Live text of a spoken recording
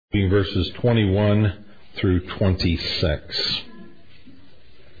verses 21 through 26.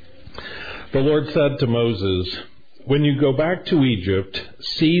 The Lord said to Moses, "When you go back to Egypt,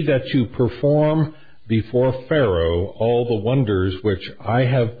 see that you perform before Pharaoh all the wonders which I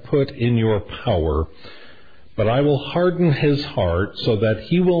have put in your power, but I will harden his heart so that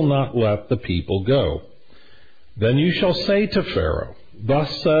he will not let the people go. Then you shall say to Pharaoh,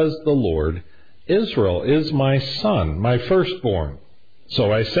 'Thus says the Lord, Israel is my son, my firstborn.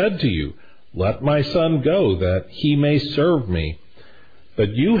 So I said to you, let my son go, that he may serve me. But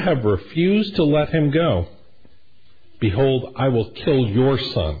you have refused to let him go. Behold, I will kill your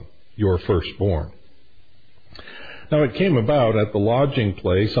son, your firstborn.' Now it came about at the lodging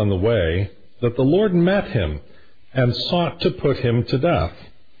place on the way that the Lord met him and sought to put him to death.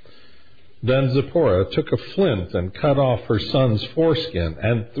 Then Zipporah took a flint and cut off her son's foreskin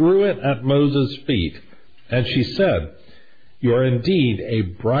and threw it at Moses' feet. And she said, 'You are indeed a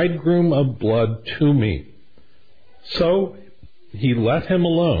bridegroom of blood to me.' So he let him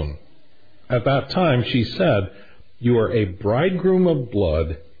alone. At that time she said, 'You are a bridegroom of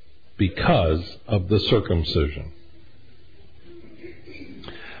blood because of the circumcision.'"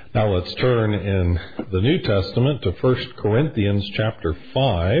 Now let's turn in the New Testament to 1 Corinthians chapter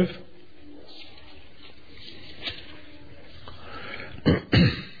 5.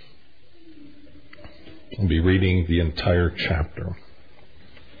 I'll be reading the entire chapter.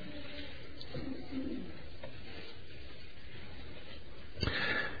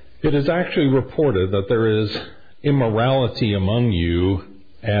 It is actually reported that there is immorality among you,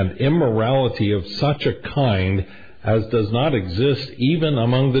 and immorality of such a kind as does not exist even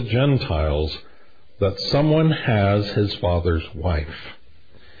among the Gentiles, that someone has his father's wife.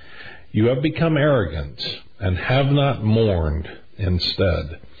 You have become arrogant and have not mourned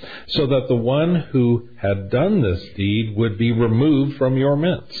instead, so that the one who had done this deed would be removed from your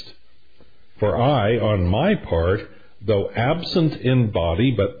midst. For I, on my part, though absent in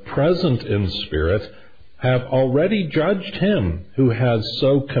body but present in spirit, have already judged him who has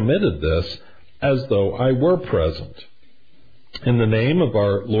so committed this, as though I were present. In the name of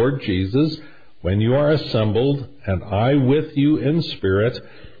our Lord Jesus, when you are assembled, and I with you in spirit,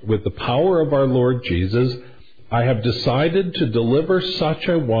 with the power of our Lord Jesus, I have decided to deliver such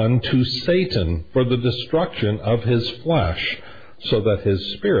a one to Satan for the destruction of his flesh, so that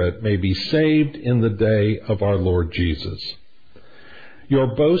his spirit may be saved in the day of our Lord Jesus.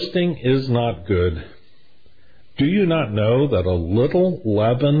 Your boasting is not good. Do you not know that a little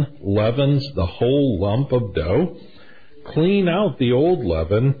leaven leavens the whole lump of dough? Clean out the old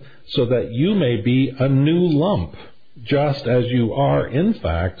leaven, so that you may be a new lump, just as you are in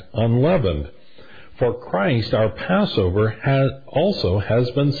fact unleavened. For Christ, our Passover,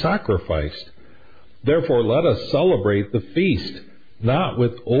 has been sacrificed. Therefore let us celebrate the feast, not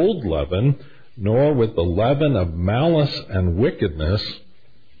with old leaven, nor with the leaven of malice and wickedness,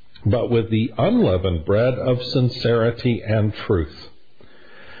 but with the unleavened bread of sincerity and truth.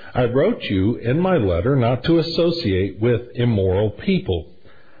 I wrote you in my letter not to associate with immoral people.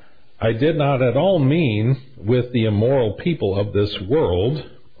 I did not at all mean with the immoral people of this world,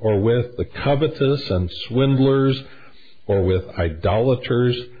 or with the covetous and swindlers, or with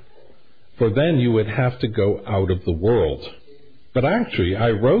idolaters, for then you would have to go out of the world. But actually, I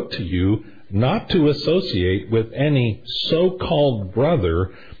wrote to you not to associate with any so-called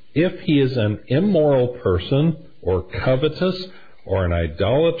brother if he is an immoral person, or covetous, or an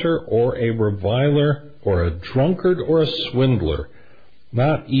idolater, or a reviler, or a drunkard, or a swindler,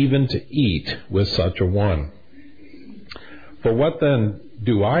 not even to eat with such a one. For what then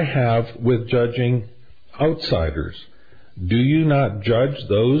do I have with judging outsiders? Do you not judge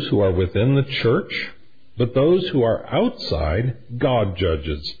those who are within the church? But those who are outside, God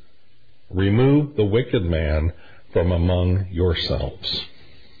judges. Remove the wicked man from among yourselves."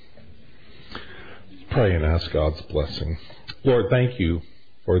 Pray and ask God's blessing. Lord, thank you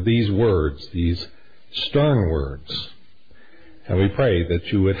for these words, these stern words. And we pray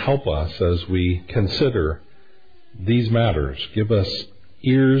that you would help us as we consider these matters. Give us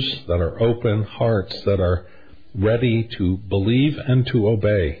ears that are open, hearts that are ready to believe and to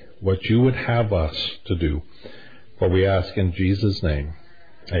obey what you would have us to do. For we ask in Jesus' name,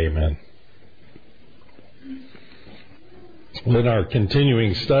 amen. In our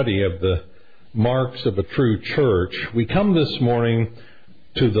continuing study of the marks of a true church, we come this morning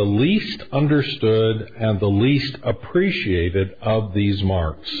to the least understood and the least appreciated of these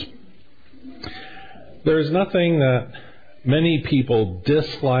marks. There is nothing that many people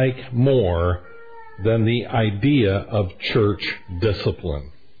dislike more than the idea of church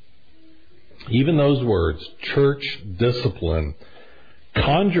discipline. Even those words, church discipline,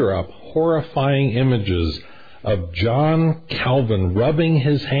 conjure up horrifying images of John Calvin rubbing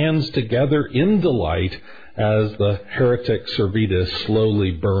his hands together in delight as the heretic Servetus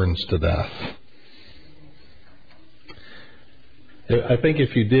slowly burns to death. I think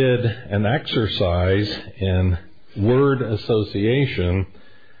if you did an exercise in word association,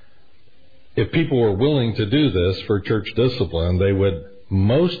 if people were willing to do this for church discipline, they would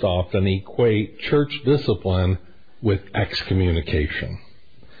most often equate church discipline with excommunication.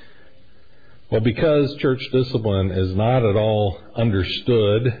 Well, because church discipline is not at all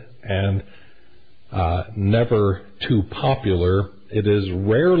understood and never too popular, it is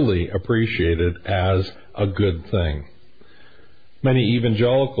rarely appreciated as a good thing. Many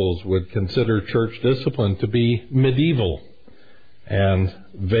evangelicals would consider church discipline to be medieval and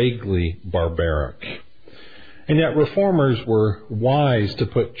vaguely barbaric. And yet reformers were wise to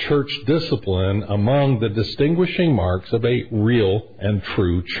put church discipline among the distinguishing marks of a real and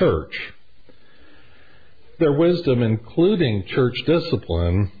true church. Their wisdom, including church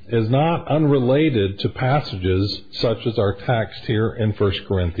discipline, is not unrelated to passages such as our text here in 1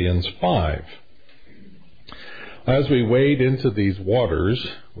 Corinthians 5. As we wade into these waters,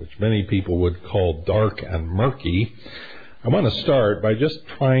 which many people would call dark and murky, I want to start by just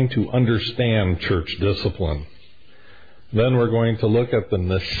trying to understand church discipline. Then we're going to look at the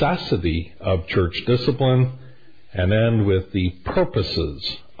necessity of church discipline and end with the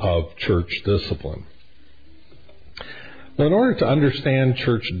purposes of church discipline. Well, in order to understand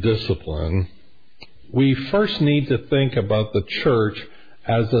church discipline, we first need to think about the church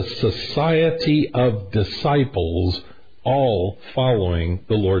as a society of disciples, all following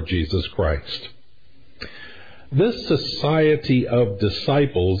the Lord Jesus Christ. This society of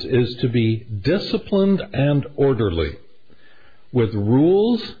disciples is to be disciplined and orderly, with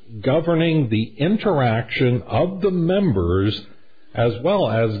rules governing the interaction of the members as well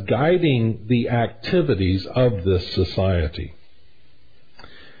as guiding the activities of this society.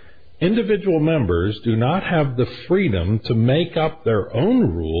 Individual members do not have the freedom to make up their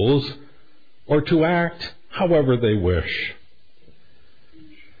own rules or to act however they wish.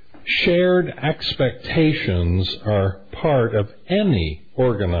 Shared expectations are part of any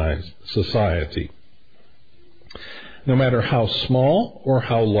organized society, no matter how small or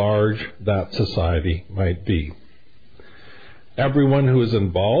how large that society might be. Everyone who is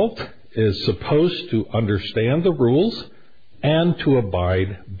involved is supposed to understand the rules and to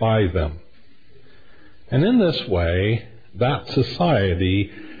abide by them. And in this way, that society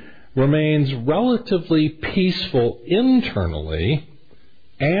remains relatively peaceful internally,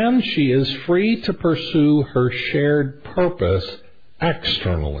 and she is free to pursue her shared purpose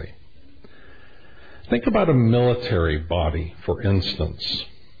externally. Think about a military body, for instance.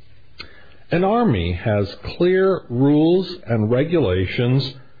 An army has clear rules and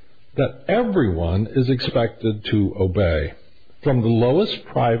regulations that everyone is expected to obey, from the lowest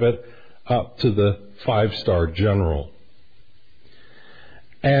private up to the 5-star general.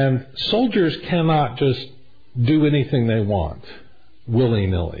 And soldiers cannot just do anything they want,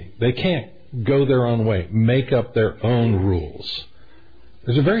 willy-nilly. They can't go their own way, make up their own rules.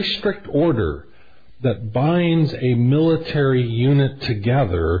 There's a very strict order that binds a military unit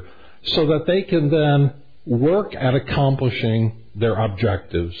together so that they can then work at accomplishing their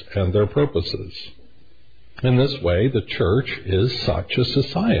objectives and their purposes. In this way, the church is such a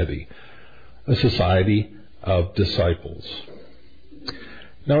society of disciples.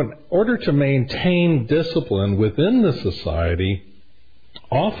 Now, in order to maintain discipline within the society,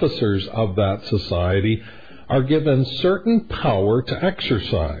 officers of that society are given certain power to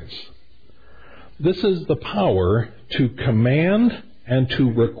exercise. This is the power to command and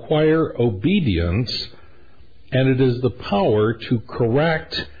to require obedience, and it is the power to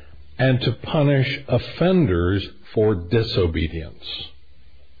correct and to punish offenders for disobedience.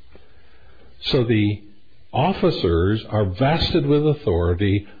 So the officers are vested with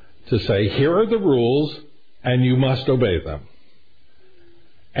authority to say, here are the rules, and you must obey them.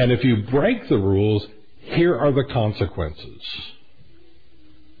 And if you break the rules, here are the consequences.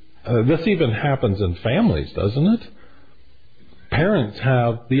 This even happens in families, doesn't it? Parents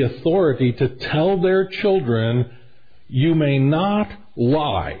have the authority to tell their children, you may not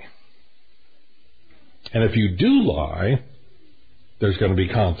lie. And if you do lie, there's going to be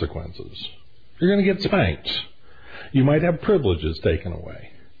consequences. You're going to get spanked. You might have privileges taken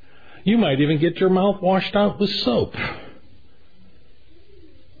away. You might even get your mouth washed out with soap.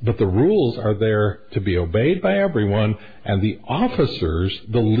 But the rules are there to be obeyed by everyone, and the officers,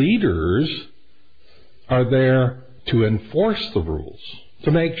 the leaders, are there to enforce the rules,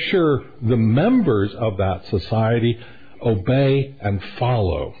 to make sure the members of that society obey and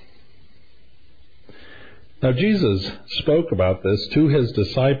follow. Now, Jesus spoke about this to his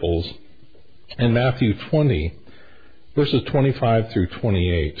disciples in Matthew 20, verses 25 through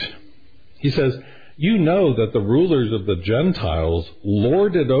 28. He says, "You know that the rulers of the Gentiles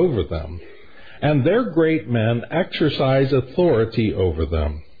lord it over them, and their great men exercise authority over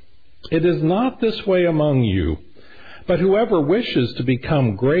them. It is not this way among you, but whoever wishes to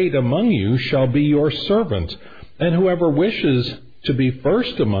become great among you shall be your servant, and whoever wishes to be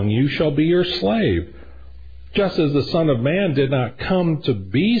first among you shall be your slave. Just as the Son of Man did not come to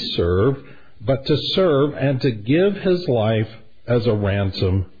be served, but to serve and to give his life as a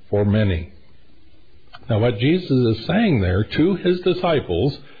ransom for many." Now, what Jesus is saying there to his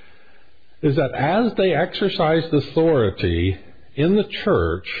disciples is that as they exercised authority in the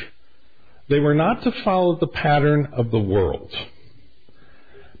church, they were not to follow the pattern of the world.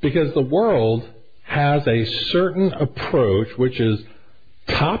 Because the world has a certain approach which is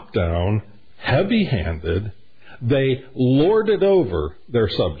top-down, heavy-handed. They lord it over their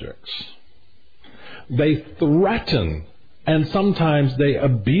subjects. They threaten, and sometimes they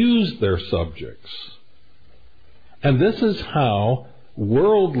abuse their subjects. And this is how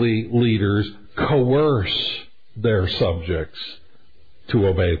worldly leaders coerce their subjects to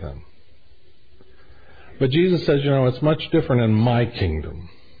obey them. But Jesus says, it's much different in my kingdom.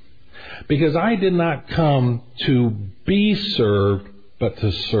 Because I did not come to be served, but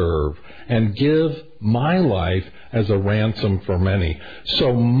to serve and give my life as a ransom for many.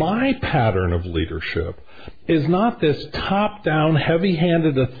 So my pattern of leadership is not this top-down,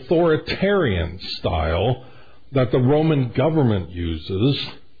 heavy-handed authoritarian style that the Roman government uses.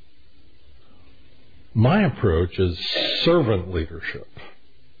 My approach is servant leadership.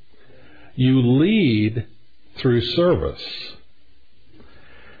 You lead through service.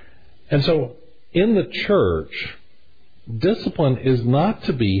 And so in the church, discipline is not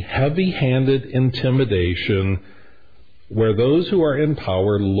to be heavy-handed intimidation where those who are in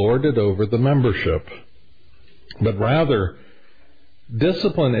power lord it over the membership. But rather,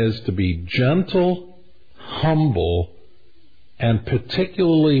 discipline is to be gentle, humble, and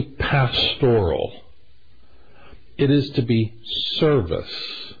particularly pastoral. It is to be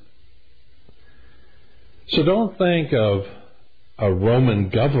service. So don't think of a Roman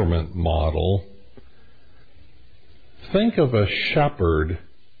government model. Think of a shepherd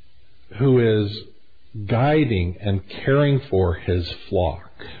who is guiding and caring for his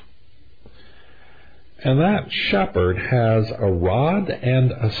flock. And that shepherd has a rod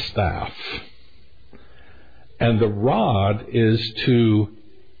and a staff. And the rod is to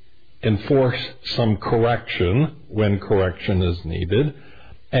enforce some correction when correction is needed,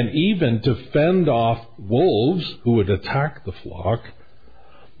 and even to fend off wolves who would attack the flock.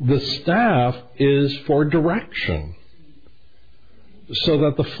 The staff is for direction, so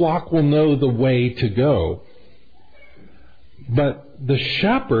that the flock will know the way to go. But the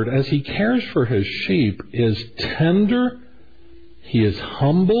shepherd, as he cares for his sheep, is tender, he is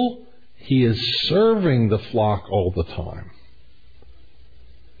humble, he is serving the flock all the time.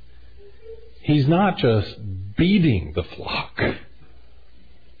 He's not just beating the flock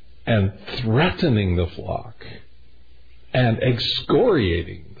and threatening the flock and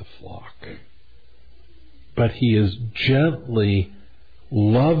excoriating the flock, but he is gently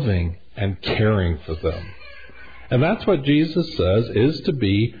loving and caring for them. And that's what Jesus says is to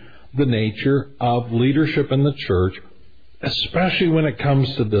be the nature of leadership in the church, especially when it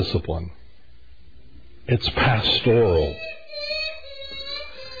comes to discipline. It's pastoral.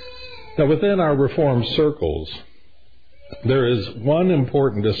 Now, within our Reformed circles, there is one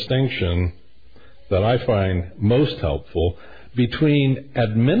important distinction that I find most helpful between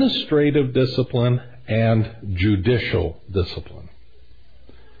administrative discipline and judicial discipline.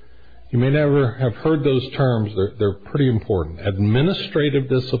 You may never have heard those terms. They're pretty important. Administrative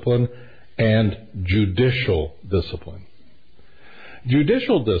discipline and judicial discipline.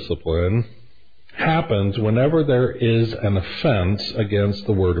 Judicial discipline happens whenever there is an offense against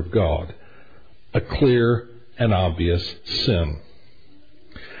the Word of God, a clear and obvious sin.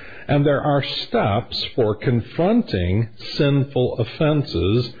 And there are steps for confronting sinful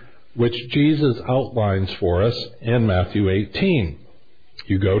offenses, which Jesus outlines for us in Matthew 18.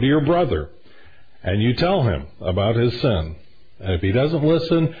 You go to your brother and you tell him about his sin. And if he doesn't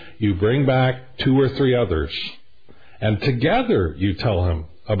listen, you bring back 2 or 3 others. And together you tell him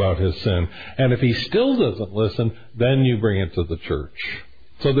about his sin. And if he still doesn't listen, then you bring it to the church.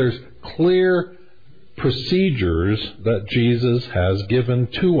 So there's clear procedures that Jesus has given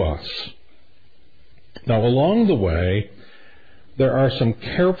to us. Now, along the way, there are some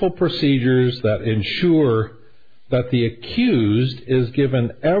careful procedures that ensure that the accused is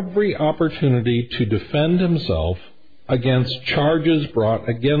given every opportunity to defend himself against charges brought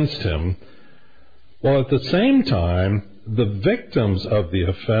against him, while at the same time, the victims of the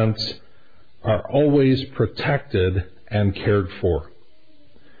offense are always protected and cared for.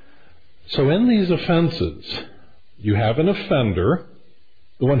 So in these offenses, you have an offender,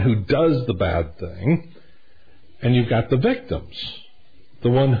 the one who does the bad thing, and you've got the victims, the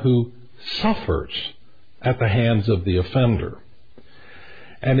one who suffers at the hands of the offender.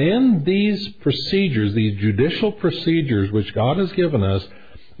 And in these procedures, these judicial procedures which God has given us,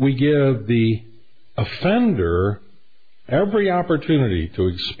 we give the offender every opportunity to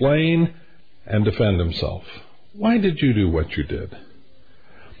explain and defend himself. Why did you do what you did?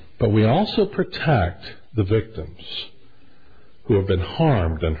 But we also protect the victims who have been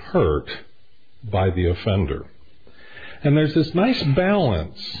harmed and hurt by the offender. And there's this nice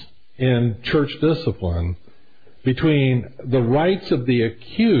balance in church discipline between the rights of the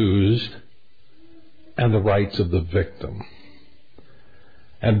accused and the rights of the victim.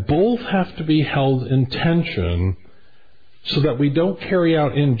 And both have to be held in tension so that we don't carry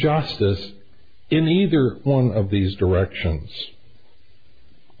out injustice in either one of these directions.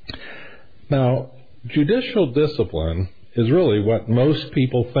 Now, judicial discipline is really what most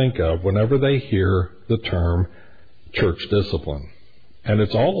people think of whenever they hear the term church discipline. And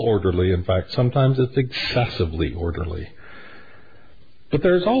it's all orderly. In fact, sometimes it's excessively orderly. But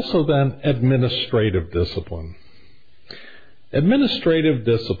there's also then administrative discipline. Administrative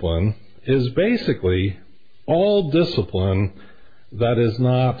discipline is basically all discipline that is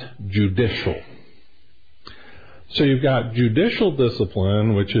not judicial. So you've got judicial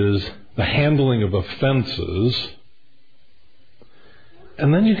discipline, which is the handling of offenses,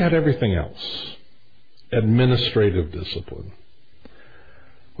 and then you've got everything else. Administrative discipline.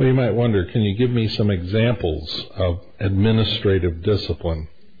 Well, you might wonder, can you give me some examples of administrative discipline?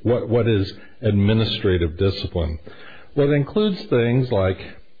 What is administrative discipline? Well, it includes things like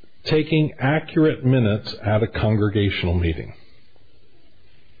taking accurate minutes at a congregational meeting.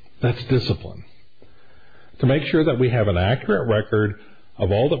 That's discipline. To make sure that we have an accurate record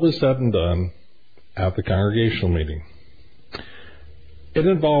of all that was said and done at the congregational meeting. It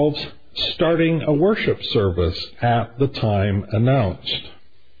involves starting a worship service at the time announced.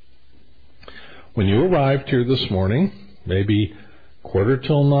 When you arrived here this morning, maybe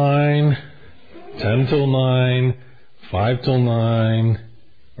 9:15, 10:10, 5:05,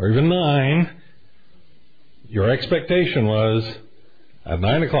 or even 9, your expectation was at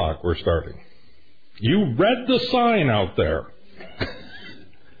 9 o'clock we're starting. You read the sign out there.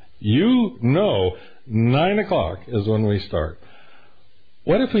 You know 9 o'clock is when we start.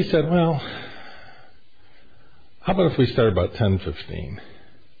 What if we said, well, how about if we start about 10:15?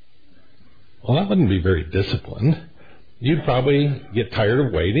 Well, that wouldn't be very disciplined. You'd probably get tired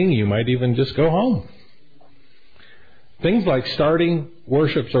of waiting. You might even just go home. Things like starting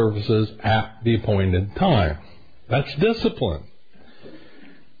worship services at the appointed time. That's discipline.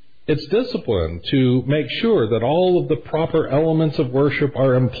 It's discipline to make sure that all of the proper elements of worship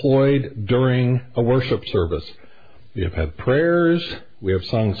are employed during a worship service. We have had prayers. We have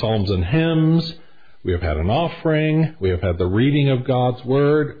sung psalms and hymns. We have had an offering. We have had the reading of God's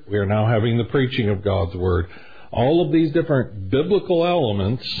Word. We are now having the preaching of God's Word. All of these different biblical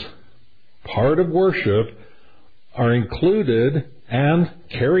elements, part of worship, are included and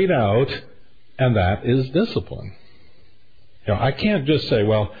carried out, and that is discipline. I can't just say,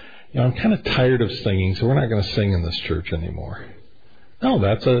 well, I'm kind of tired of singing, so we're not going to sing in this church anymore. No,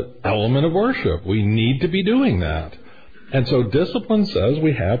 that's an element of worship. We need to be doing that. And so discipline says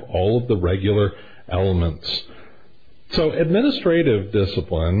we have all of the regular elements. So administrative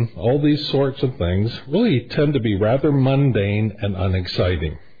discipline, all these sorts of things, really tend to be rather mundane and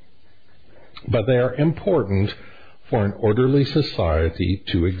unexciting. But they are important for an orderly society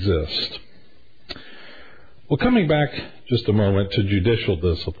to exist. Well, coming back just a moment to judicial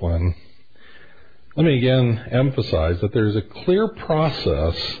discipline, let me again emphasize that there is a clear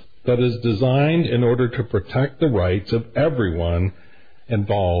process that is designed in order to protect the rights of everyone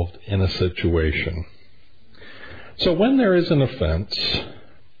involved in a situation. So when there is an offense,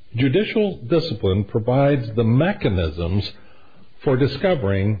 judicial discipline provides the mechanisms for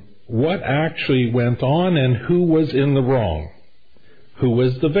discovering what actually went on and who was in the wrong, who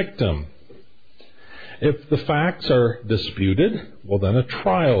was the victim. If the facts are disputed, well, then a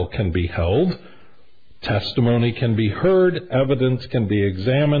trial can be held, testimony can be heard, evidence can be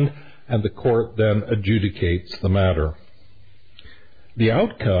examined, and the court then adjudicates the matter. The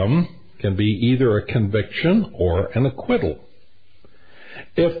outcome can be either a conviction or an acquittal.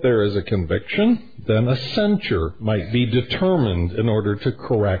 If there is a conviction, then a censure might be determined in order to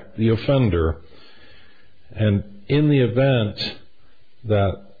correct the offender. And in the event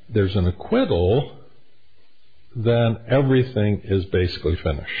that there's an acquittal, then everything is basically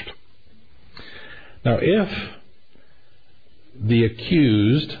finished. Now, if the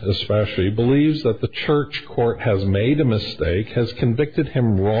accused, especially, believes that the church court has made a mistake, has convicted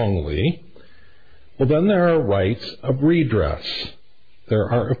him wrongly, well, then there are rights of redress. There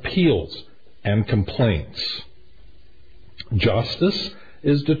are appeals and complaints. Justice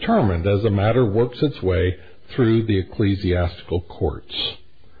is determined as the matter works its way through the ecclesiastical courts.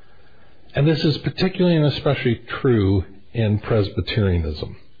 And this is particularly and especially true in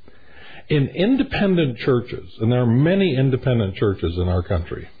Presbyterianism. In independent churches, and there are many independent churches in our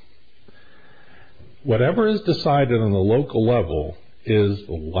country, whatever is decided on the local level is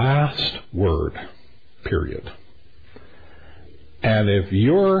the last word, period. And if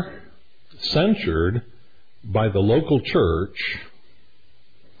you're censured by the local church,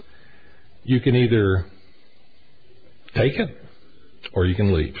 you can either take it or you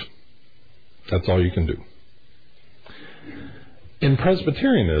can leave. That's all you can do. In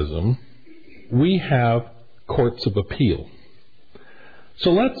Presbyterianism, we have courts of appeal.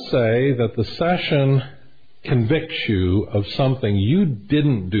 So let's say that the session convicts you of something you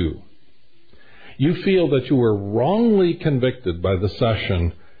didn't do. You feel that you were wrongly convicted by the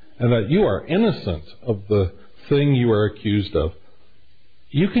session and that you are innocent of the thing you are accused of.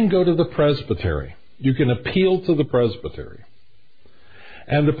 You can go to the presbytery. You can appeal to the presbytery.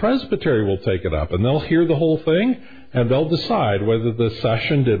 And the presbytery will take it up, and they'll hear the whole thing, and they'll decide whether the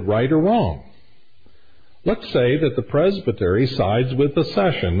session did right or wrong. Let's say that the presbytery sides with the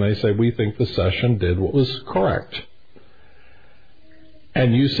session. They say, we think the session did what was correct.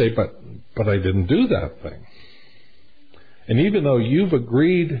 And you say, but I didn't do that thing. And even though you've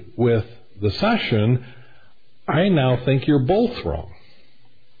agreed with the session, I now think you're both wrong.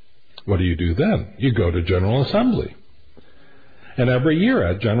 What do you do then? You go to General Assembly. And every year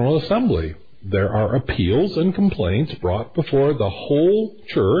at General Assembly, there are appeals and complaints brought before the whole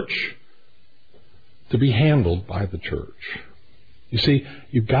church to be handled by the church. You see,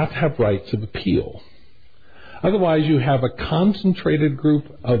 you've got to have rights of appeal. Otherwise, you have a concentrated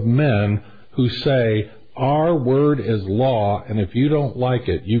group of men who say, our word is law, and if you don't like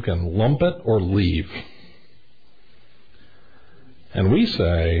it, you can lump it or leave. And we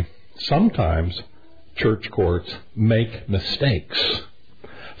say, sometimes church courts make mistakes.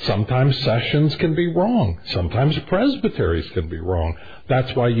 Sometimes sessions can be wrong. Sometimes presbyteries can be wrong.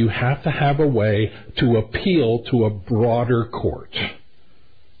 That's why you have to have a way to appeal to a broader court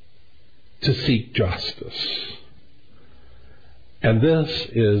to seek justice. And this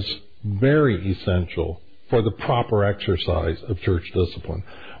is very essential for the proper exercise of church discipline.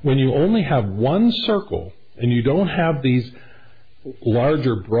 When you only have one circle and you don't have these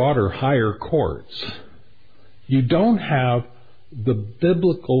larger, broader, higher courts, you don't have the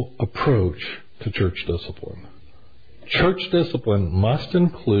biblical approach to church discipline. Church discipline must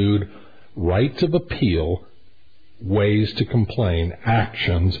include rights of appeal, ways to complain,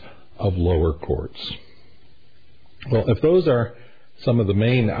 actions of lower courts. Well, if those are some of the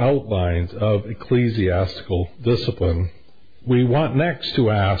main outlines of ecclesiastical discipline, we want next to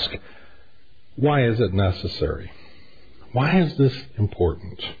ask, why is it necessary? Why is this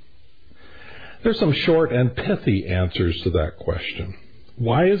important? There's some short and pithy answers to that question.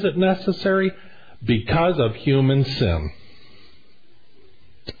 Why is it necessary? Because of human sin.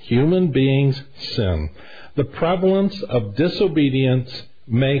 Human beings sin. The prevalence of disobedience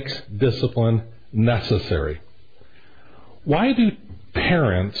makes discipline necessary. Why do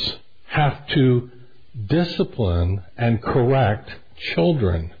parents have to discipline and correct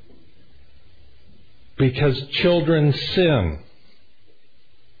children? Because children sin.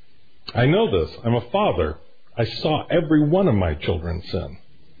 I know this. I'm a father. I saw every one of my children sin.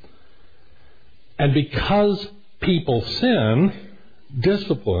 And because people sin,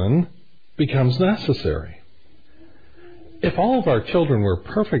 discipline becomes necessary. If all of our children were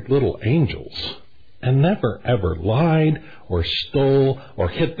perfect little angels and never ever lied or stole or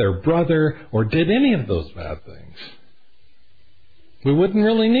hit their brother or did any of those bad things, we wouldn't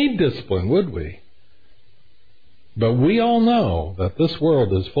really need discipline, would we? But we all know that this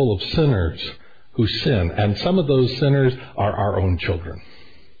world is full of sinners who sin, and some of those sinners are our own children.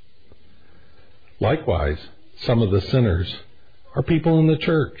 Likewise, some of the sinners are people in the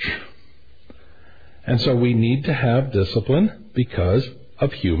church. And so we need to have discipline because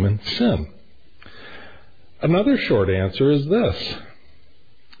of human sin. Another short answer is this: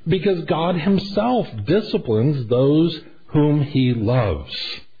 because God Himself disciplines those whom he loves.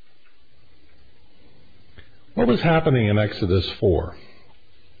 What was happening in Exodus 4?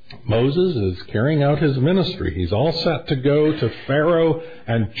 Moses is carrying out his ministry. He's all set to go to Pharaoh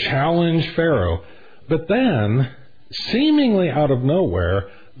and challenge Pharaoh. But then, seemingly out of nowhere,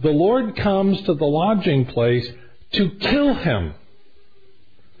 the Lord comes to the lodging place to kill him.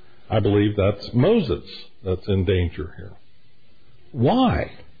 I believe that's Moses that's in danger here.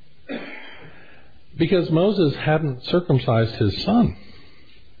 Why? Because Moses hadn't circumcised his son.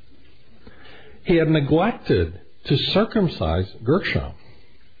 He had neglected to circumcise Gershom.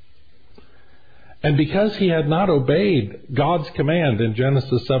 And because he had not obeyed God's command in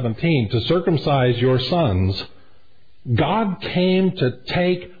Genesis 17 to circumcise your sons, God came to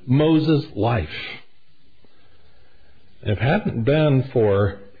take Moses' life. If it hadn't been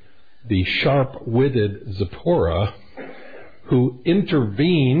for the sharp-witted Zipporah, who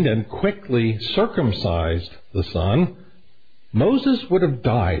intervened and quickly circumcised the son, Moses would have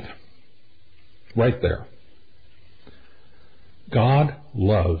died right there. God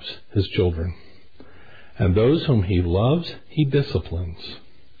loves his children. And those whom he loves, he disciplines.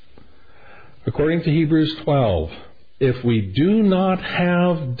 According to Hebrews 12, if we do not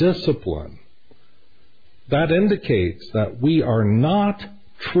have discipline, that indicates that we are not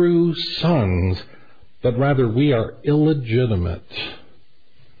true sons, but rather we are illegitimate.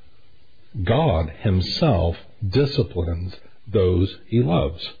 God himself disciplines those he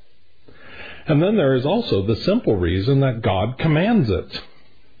loves. And then there is also the simple reason that God commands it.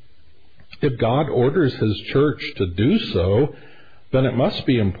 If God orders his church to do so, then it must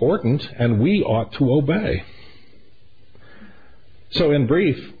be important, and we ought to obey. So in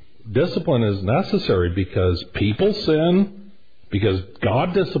brief, discipline is necessary because people sin, because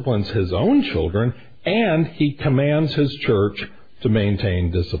God disciplines his own children, and he commands his church to maintain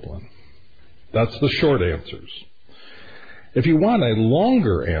discipline. That's the short answers. If you want a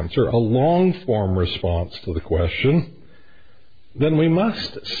longer answer, a long-form response to the question, then we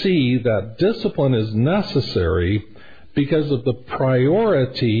must see that discipline is necessary because of the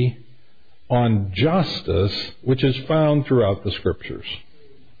priority on justice which is found throughout the Scriptures.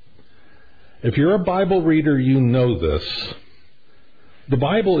 If you're a Bible reader, you know this. The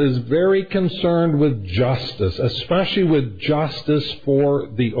Bible is very concerned with justice, especially with justice for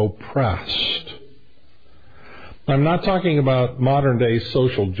the oppressed. I'm not talking about modern-day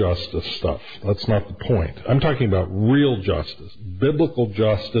social justice stuff. That's not the point. I'm talking about real justice, biblical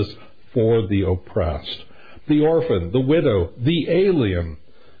justice for the oppressed. The orphan, the widow, the alien.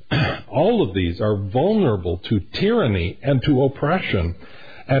 All of these are vulnerable to tyranny and to oppression.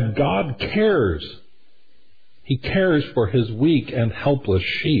 And God cares. He cares for his weak and helpless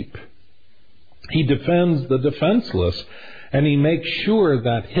sheep. He defends the defenseless, and he makes sure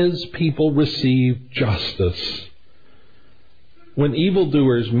that his people receive justice. When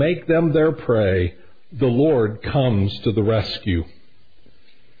evildoers make them their prey, the Lord comes to the rescue.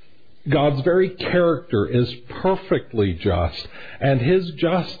 God's very character is perfectly just, and his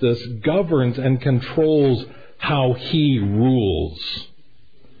justice governs and controls how he rules.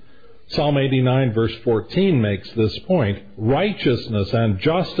 Psalm 89 verse 14 makes this point. Righteousness and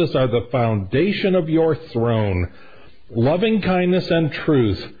justice are the foundation of your throne. Loving kindness and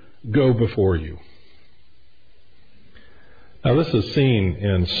truth go before you. Now this is seen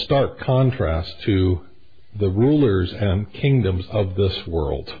in stark contrast to the rulers and kingdoms of this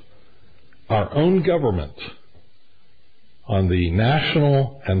world. Our own government, on the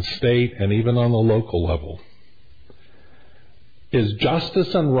national and state and even on the local level. Is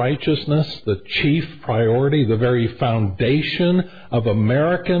justice and righteousness the chief priority, the very foundation of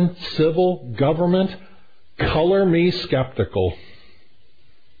American civil government? Color me skeptical.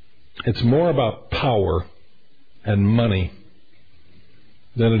 It's more about power and money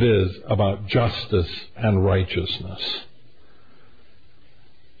than it is about justice and righteousness.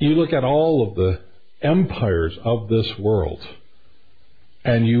 You look at all of the empires of this world,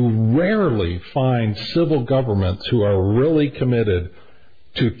 and you rarely find civil governments who are really committed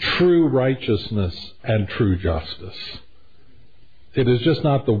to true righteousness and true justice. It is just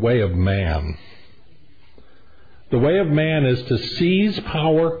not the way of man. The way of man is to seize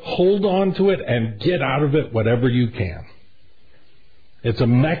power, hold on to it, and get out of it whatever you can. It's a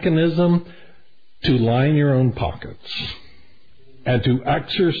mechanism to line your own pockets and to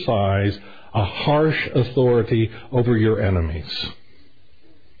exercise a harsh authority over your enemies.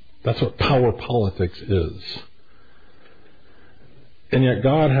 That's what power politics is. And yet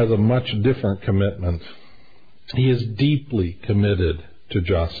God has a much different commitment. He is deeply committed to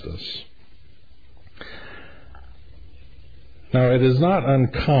justice. Now, it is not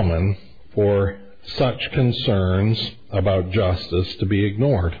uncommon for such concerns about justice to be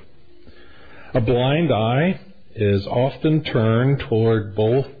ignored. A blind eye is often turned toward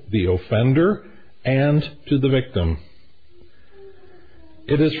both the offender and to the victim.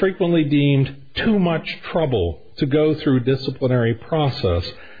 It is frequently deemed too much trouble to go through disciplinary process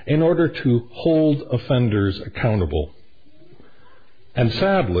in order to hold offenders accountable. And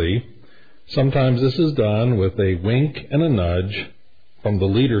sadly, sometimes this is done with a wink and a nudge from the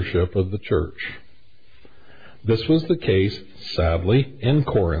leadership of the church. This was the case, sadly, in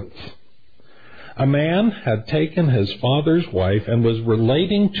Corinth. A man had taken his father's wife and was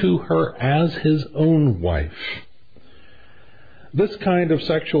relating to her as his own wife. This kind of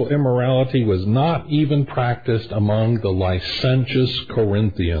sexual immorality was not even practiced among the licentious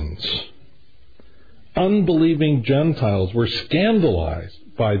Corinthians. Unbelieving Gentiles were scandalized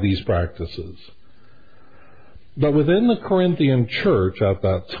by these practices. But within the Corinthian church at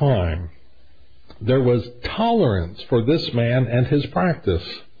that time, there was tolerance for this man and his practice.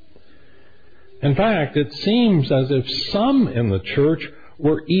 In fact, it seems as if some in the church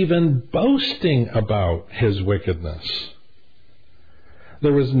were even boasting about his wickedness.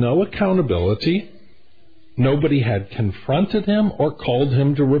 There was no accountability. Nobody had confronted him or called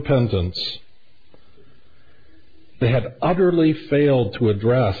him to repentance. They had utterly failed to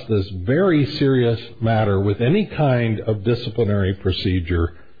address this very serious matter with any kind of disciplinary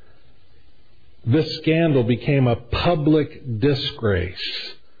procedure. This scandal became a public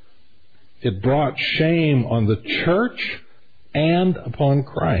disgrace. It brought shame on the church and upon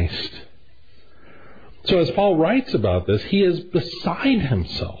Christ. So as Paul writes about this, he is beside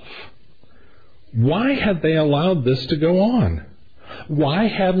himself. Why had they allowed this to go on? Why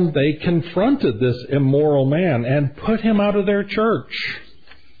hadn't they confronted this immoral man and put him out of their church?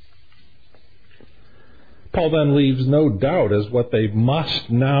 Paul then leaves no doubt as what they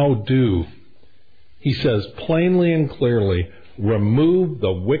must now do. He says plainly and clearly, remove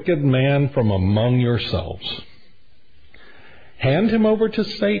the wicked man from among yourselves. Hand him over to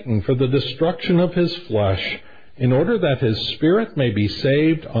Satan for the destruction of his flesh, in order that his spirit may be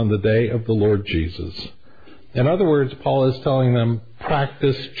saved on the day of the Lord Jesus. In other words, Paul is telling them,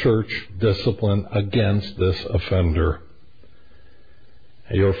 practice church discipline against this offender.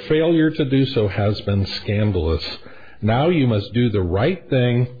 Your failure to do so has been scandalous. Now you must do the right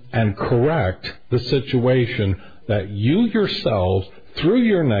thing and correct the situation that you yourselves, through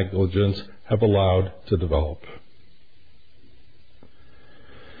your negligence, have allowed to develop.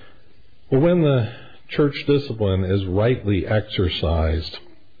 Well, when the church discipline is rightly exercised,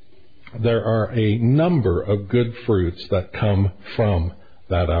 there are a number of good fruits that come from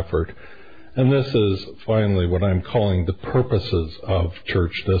that effort. And this is finally what I'm calling the purposes of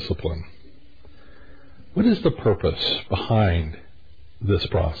church discipline. What is the purpose behind this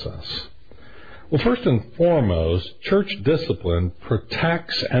process? Well, first and foremost, church discipline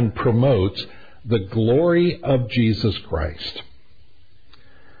protects and promotes the glory of Jesus Christ.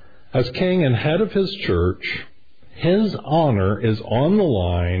 As king and head of his church, his honor is on the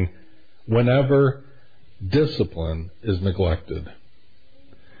line whenever discipline is neglected.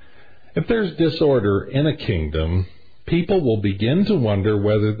 If there's disorder in a kingdom, people will begin to wonder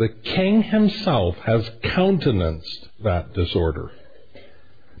whether the king himself has countenanced that disorder.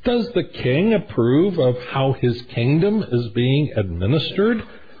 Does the king approve of how his kingdom is being administered?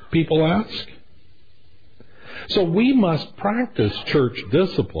 People ask. So we must practice church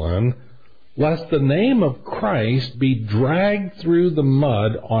discipline lest the name of Christ be dragged through the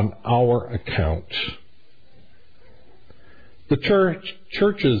mud on our account. The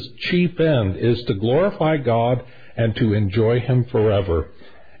church's chief end is to glorify God and to enjoy Him forever.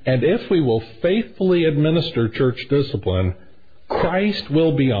 And if we will faithfully administer church discipline, Christ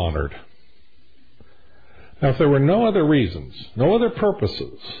will be honored. Now, if there were no other reasons, no other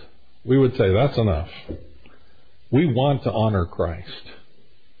purposes, we would say that's enough. We want to honor Christ.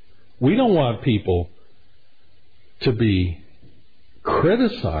 We don't want people to be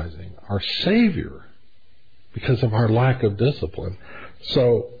criticizing our Savior because of our lack of discipline.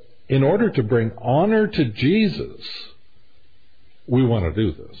 So, in order to bring honor to Jesus, we want to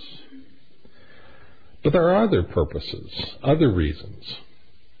do this. But there are other purposes, other reasons.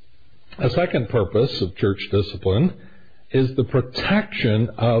 A second purpose of church discipline is the protection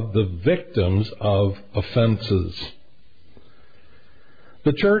of the victims of offenses.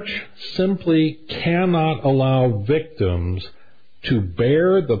 The church simply cannot allow victims to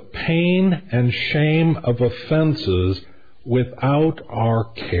bear the pain and shame of offenses without our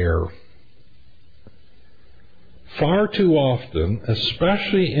care. Far too often,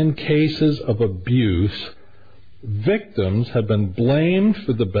 especially in cases of abuse, victims have been blamed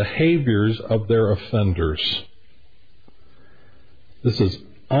for the behaviors of their offenders. This is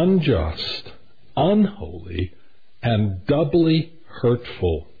unjust, unholy, and doubly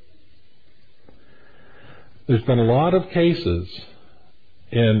hurtful. There's been a lot of cases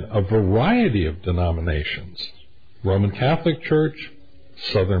in a variety of denominations, Roman Catholic Church,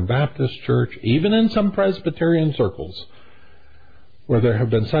 Southern Baptist Church, even in some Presbyterian circles, where there have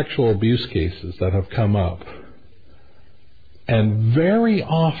been sexual abuse cases that have come up. And very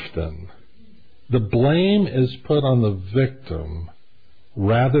often, the blame is put on the victim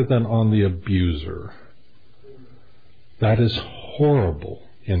rather than on the abuser. That is horrible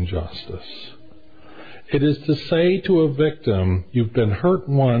injustice. It is to say to a victim, you've been hurt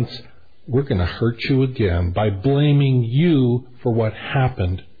once, we're going to hurt you again by blaming you for what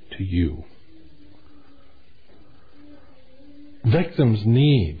happened to you. Victims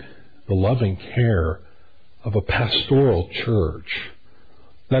need the loving care of a pastoral church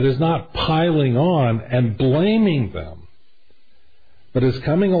that is not piling on and blaming them, but is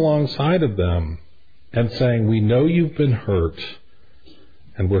coming alongside of them and saying, we know you've been hurt,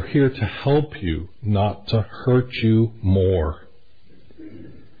 and we're here to help you, not to hurt you more.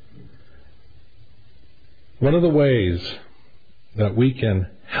 One of the ways that we can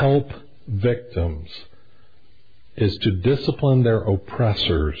help victims is to discipline their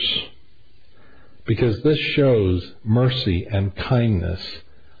oppressors, because this shows mercy and kindness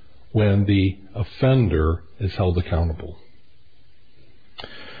when the offender is held accountable.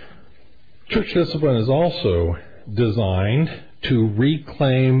 Church discipline is also designed to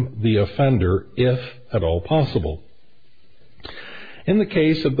reclaim the offender if at all possible. In the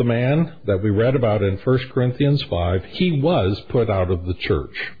case of the man that we read about in 1 Corinthians 5, he was put out of the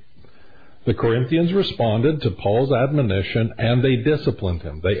church. The Corinthians responded to Paul's admonition and they disciplined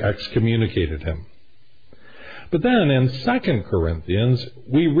him. They excommunicated him. But then in 2 Corinthians,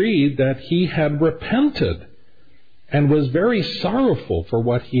 we read that he had repented and was very sorrowful for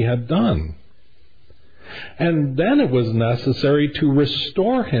what he had done. And then it was necessary to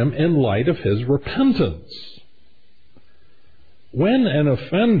restore him in light of his repentance. When an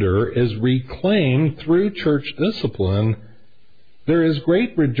offender is reclaimed through church discipline, there is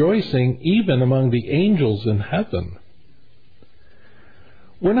great rejoicing even among the angels in heaven.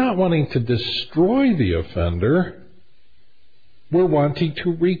 We're not wanting to destroy the offender. We're wanting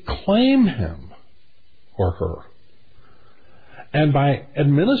to reclaim him or her. And by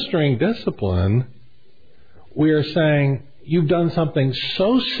administering discipline, we are saying, you've done something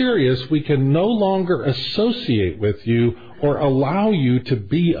so serious we can no longer associate with you or allow you to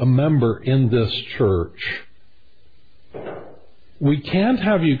be a member in this church. We can't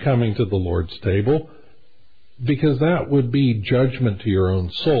have you coming to the Lord's table because that would be judgment to your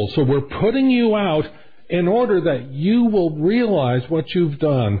own soul. So we're putting you out in order that you will realize what you've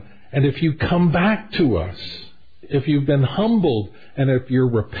done. And if you come back to us, if you've been humbled, and if you're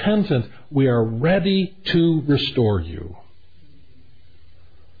repentant, we are ready to restore you.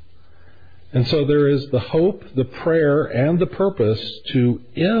 And so there is the hope, the prayer, and the purpose to,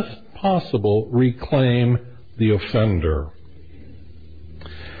 if possible, reclaim the offender.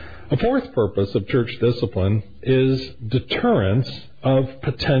 A fourth purpose of church discipline is deterrence of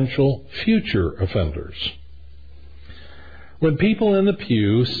potential future offenders. When people in the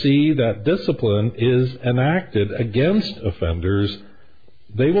pew see that discipline is enacted against offenders,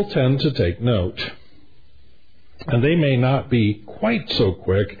 they will tend to take note. And they may not be quite so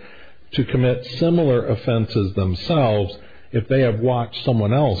quick to commit similar offenses themselves if they have watched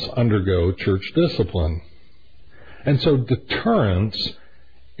someone else undergo church discipline. And so deterrence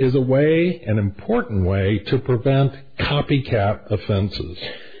is a way, an important way, to prevent copycat offenses.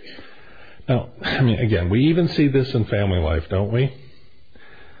 Now, again, we even see this in family life, don't we?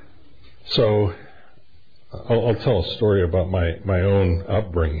 So, I'll tell a story about my own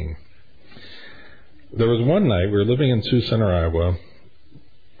upbringing. There was one night, we were living in Sioux Center, Iowa.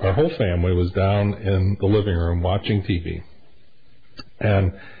 Our whole family was down in the living room watching TV.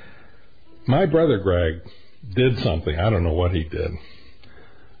 And my brother Greg did something. I don't know what he did.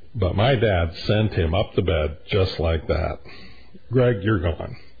 But my dad sent him up to bed just like that. Greg, you're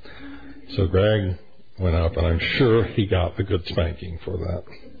gone. So Greg went up, and I'm sure he got the good spanking for that.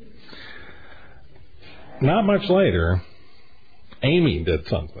 Not much later, Amy did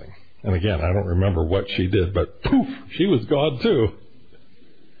something. And again, I don't remember what she did, but poof, she was gone too.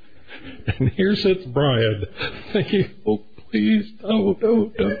 And here sits Brian thinking, oh, please,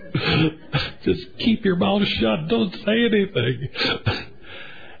 don't. Just keep your mouth shut. Don't say anything.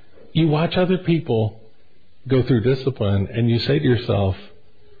 You watch other people go through discipline, and you say to yourself,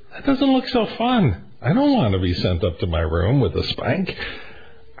 that doesn't look so fun. I don't want to be sent up to my room with a spank.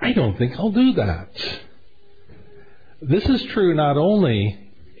 I don't think I'll do that. This is true not only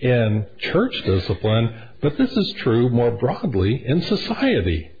in church discipline, but this is true more broadly in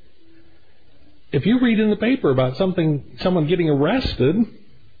society. If you read in the paper about someone getting arrested,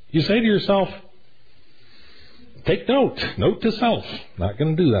 you say to yourself, take note to self. Not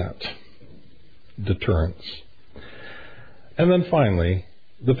going to do that. Deterrence. And then finally,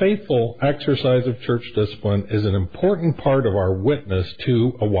 the faithful exercise of church discipline is an important part of our witness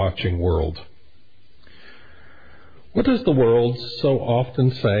to a watching world. What does the world so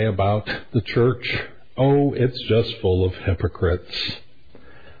often say about the church? Oh, it's just full of hypocrites.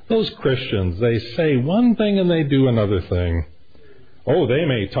 Those Christians, they say one thing and they do another thing. Oh, they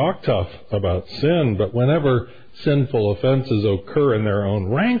may talk tough about sin, but whenever sinful offenses occur in their own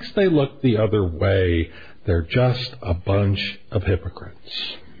ranks, they look the other way. They're just a bunch of hypocrites.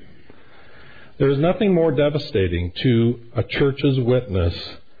 There is nothing more devastating to a church's witness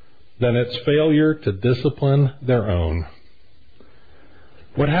than its failure to discipline their own.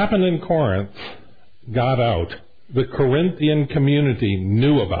 What happened in Corinth got out. The Corinthian community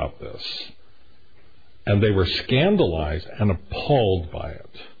knew about this, and they were scandalized and appalled by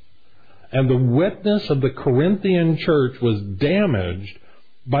it. And the witness of the Corinthian church was damaged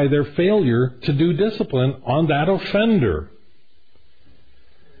by their failure to do discipline on that offender.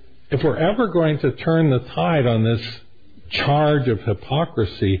 If we're ever going to turn the tide on this charge of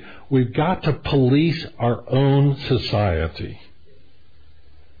hypocrisy, we've got to police our own society.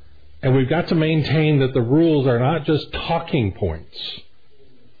 And we've got to maintain that the rules are not just talking points,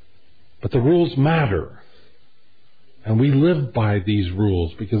 but the rules matter. And we live by these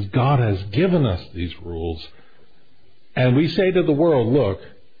rules because God has given us these rules. And we say to the world, look,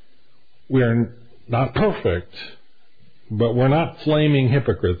 we're not perfect, but we're not flaming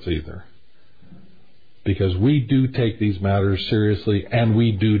hypocrites either. Because we do take these matters seriously and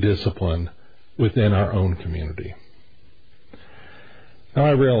we do discipline within our own community. Now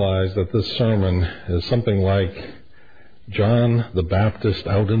I realize that this sermon is something like John the Baptist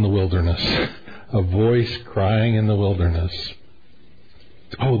out in the wilderness, a voice crying in the wilderness.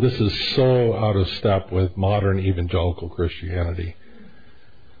 Oh, this is so out of step with modern evangelical Christianity.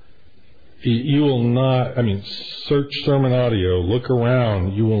 You will not, search sermon audio, look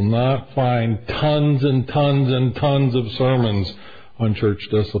around. You will not find tons and tons and tons of sermons on church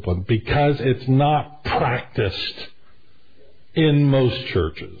discipline because it's not practiced in most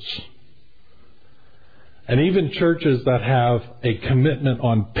churches. And even churches that have a commitment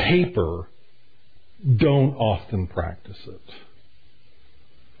on paper don't often practice it.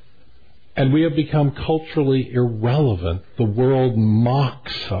 And we have become culturally irrelevant. The world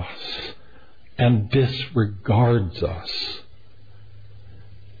mocks us and disregards us.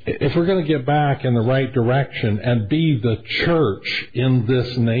 If we're going to get back in the right direction and be the church in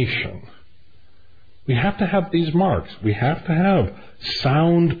this nation, we have to have these marks. We have to have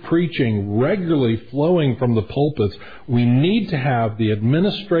sound preaching regularly flowing from the pulpits. We need to have the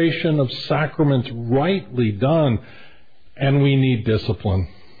administration of sacraments rightly done, and we need discipline.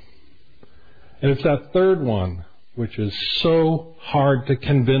 And it's that third one which is so hard to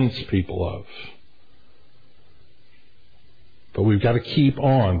convince people of. But we've got to keep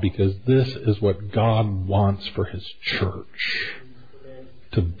on because this is what God wants for His church.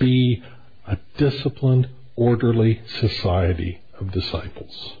 To be a disciplined, orderly society of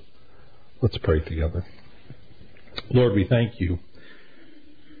disciples. Let's pray together. Lord, we thank You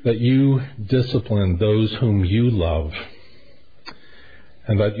that You discipline those whom You love,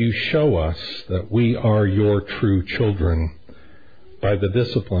 and that You show us that we are Your true children by the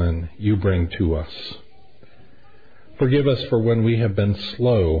discipline You bring to us. Forgive us for when we have been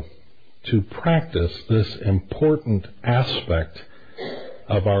slow to practice this important aspect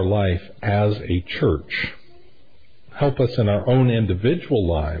of our life as a church. Help us in our own individual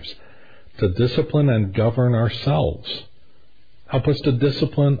lives to discipline and govern ourselves. Help us to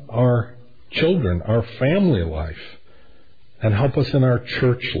discipline our children, our family life, and help us in our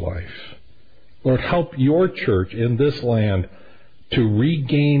church life. Lord, help Your church in this land to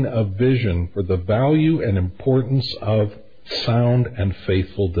regain a vision for the value and importance of sound and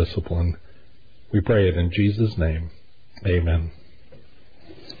faithful discipline. We pray it in Jesus' name. Amen.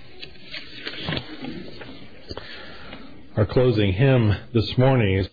 Our closing hymn this morning is